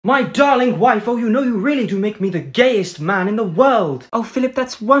My darling wife, oh, you know you really do make me the gayest man in the world. Oh, Philip,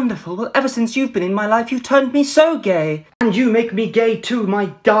 that's wonderful. Well, ever since you've been in my life, you've turned me so gay. And you make me gay too, my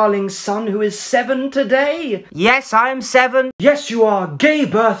darling son, who is 7 today. Yes, I am 7. Yes, you are. Gay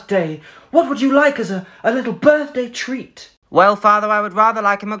birthday. What would you like as a little birthday treat? Well, Father, I would rather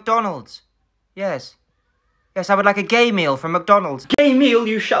like a McDonald's. Yes. Yes, I would like a gay meal from McDonald's. Gay meal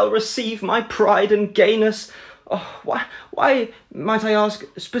you shall receive, my pride and gayness. Oh, why, might I ask,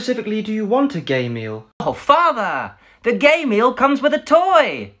 specifically do you want a gay meal? Oh, Father! The gay meal comes with a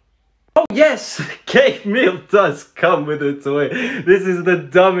toy! Oh, yes! The gay meal does come with a toy. This is the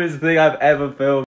dumbest thing I've ever filmed.